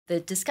the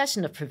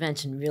discussion of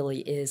prevention really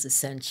is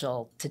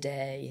essential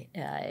today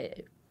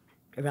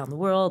around the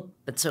world,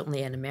 but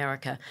certainly in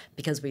America,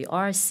 because we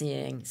are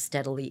seeing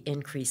steadily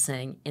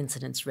increasing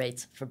incidence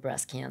rates for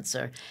breast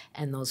cancer,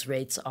 and those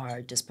rates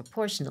are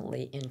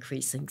disproportionately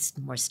increasing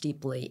more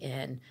steeply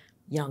in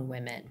young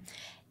women.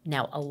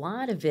 Now, a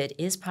lot of it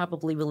is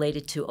probably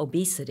related to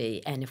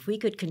obesity, and if we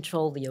could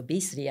control the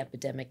obesity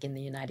epidemic in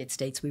the United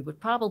States, we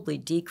would probably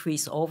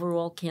decrease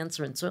overall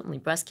cancer and certainly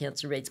breast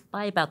cancer rates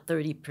by about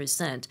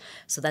 30%.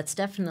 So that's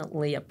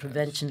definitely a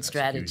prevention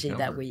strategy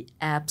that we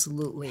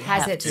absolutely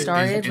have to. Has it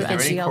started with the GLP?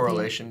 Is there any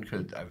correlation?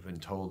 Because I've been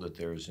told that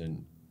there's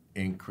an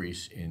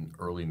increase in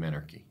early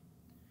menarche.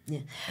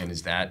 Yeah. And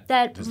does that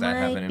have an impact?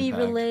 That might be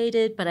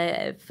related,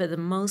 but for the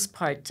most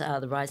part,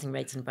 the rising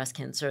rates in breast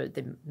cancer,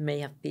 there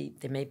may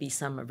be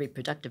some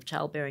reproductive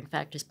childbearing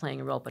factors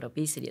playing a role, but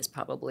obesity is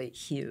probably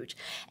huge.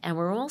 And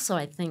we're also,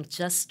 I think,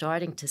 just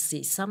starting to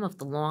see some of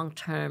the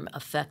long-term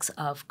effects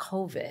of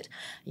COVID.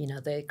 You know,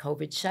 the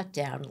COVID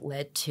shutdown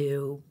led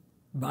to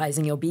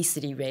rising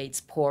obesity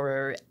rates,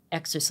 poorer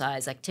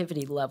exercise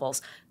activity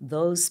levels.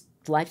 Those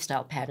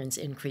lifestyle patterns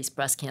increase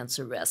breast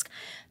cancer risk.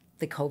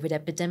 The COVID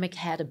epidemic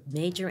had a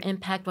major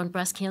impact on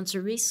breast cancer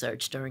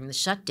research. During the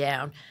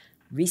shutdown,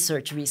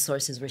 research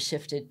resources were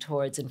shifted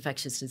towards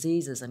infectious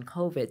diseases and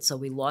COVID, so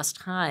we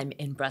lost time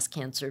in breast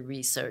cancer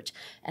research.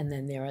 And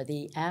then there are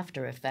the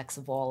after effects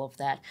of all of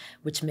that,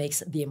 which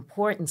makes the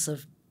importance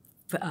of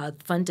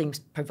funding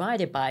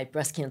provided by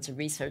Breast Cancer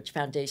Research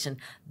Foundation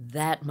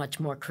that much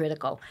more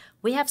critical.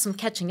 We have some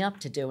catching up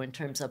to do in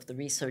terms of the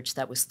research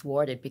that was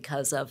thwarted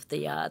because of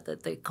the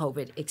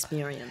COVID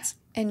experience.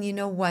 And you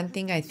know, one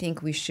thing I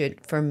think we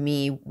should, for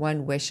me,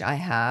 one wish I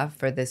have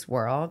for this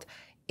world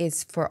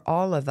is for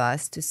all of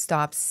us to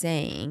stop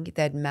saying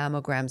that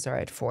mammograms are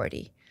at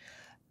 40.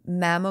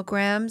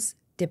 Mammograms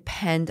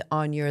depend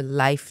on your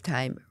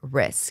lifetime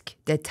risk,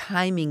 the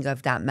timing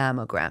of that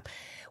mammogram.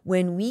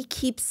 When we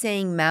keep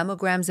saying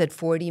mammograms at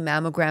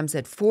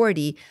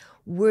 40,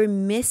 we're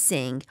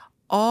missing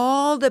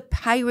all the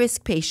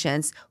high-risk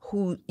patients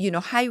who,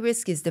 high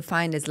risk is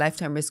defined as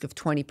lifetime risk of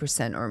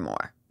 20% or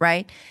more,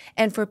 right?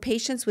 And for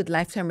patients with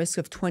lifetime risk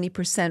of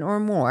 20% or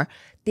more,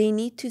 they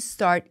need to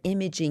start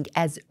imaging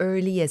as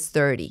early as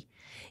 30.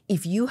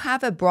 If you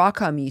have a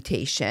BRCA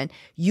mutation,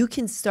 you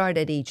can start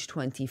at age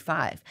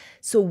 25.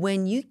 So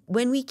when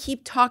we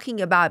keep talking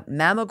about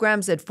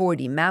mammograms at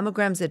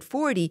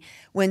 40,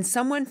 when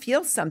someone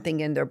feels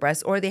something in their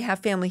breast or they have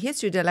family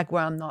history, they're like,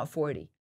 well, I'm not 40.